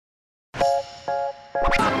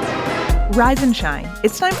Rise and shine.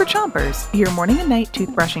 It's time for Chompers, your morning and night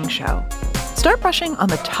toothbrushing show. Start brushing on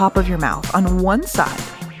the top of your mouth on one side,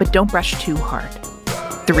 but don't brush too hard.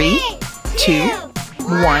 3, 2,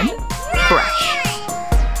 1, brush.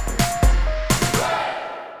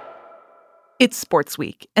 It's Sports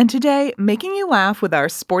Week, and today, making you laugh with our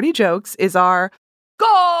sporty jokes is our goal!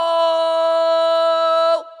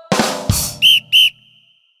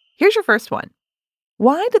 Here's your first one.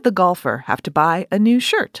 Why did the golfer have to buy a new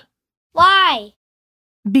shirt? Why?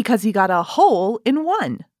 Because he got a hole in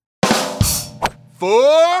one.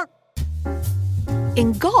 4.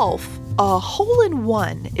 In golf, a hole in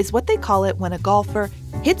one is what they call it when a golfer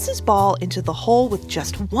hits his ball into the hole with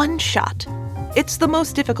just one shot. It's the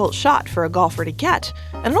most difficult shot for a golfer to get,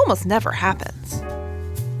 and it almost never happens.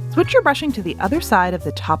 Switch your brushing to the other side of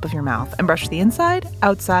the top of your mouth and brush the inside,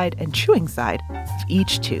 outside, and chewing side of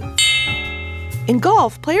each tooth. In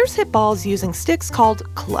golf, players hit balls using sticks called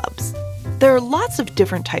clubs. There are lots of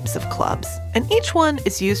different types of clubs, and each one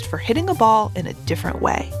is used for hitting a ball in a different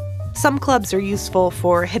way. Some clubs are useful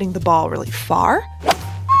for hitting the ball really far.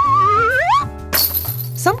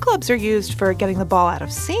 Some clubs are used for getting the ball out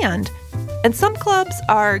of sand, and some clubs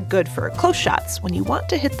are good for close shots when you want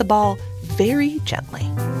to hit the ball very gently.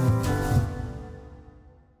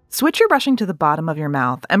 Switch your brushing to the bottom of your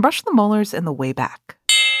mouth and brush the molars in the way back.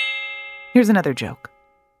 Here's another joke.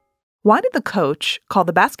 Why did the coach call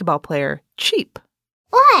the basketball player cheap?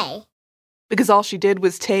 Why? Because all she did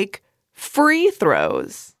was take free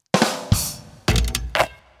throws.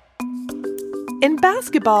 In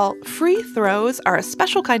basketball, free throws are a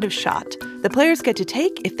special kind of shot that players get to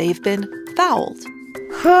take if they've been fouled.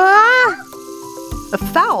 Huh? A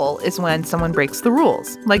foul is when someone breaks the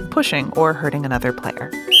rules, like pushing or hurting another player.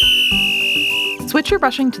 Switch your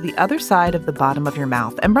brushing to the other side of the bottom of your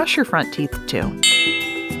mouth and brush your front teeth too.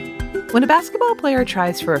 When a basketball player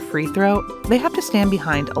tries for a free throw, they have to stand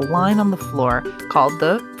behind a line on the floor called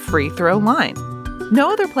the free throw line.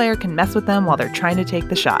 No other player can mess with them while they're trying to take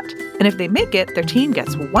the shot, and if they make it, their team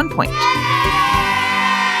gets 1 point.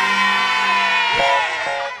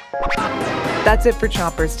 That's it for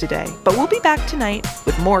Chompers today, but we'll be back tonight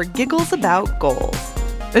with more giggles about goals.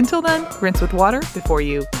 Until then, rinse with water before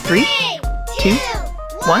you 3, 2,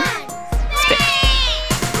 1, spit.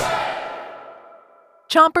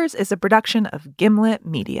 Chompers is a production of Gimlet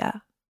Media.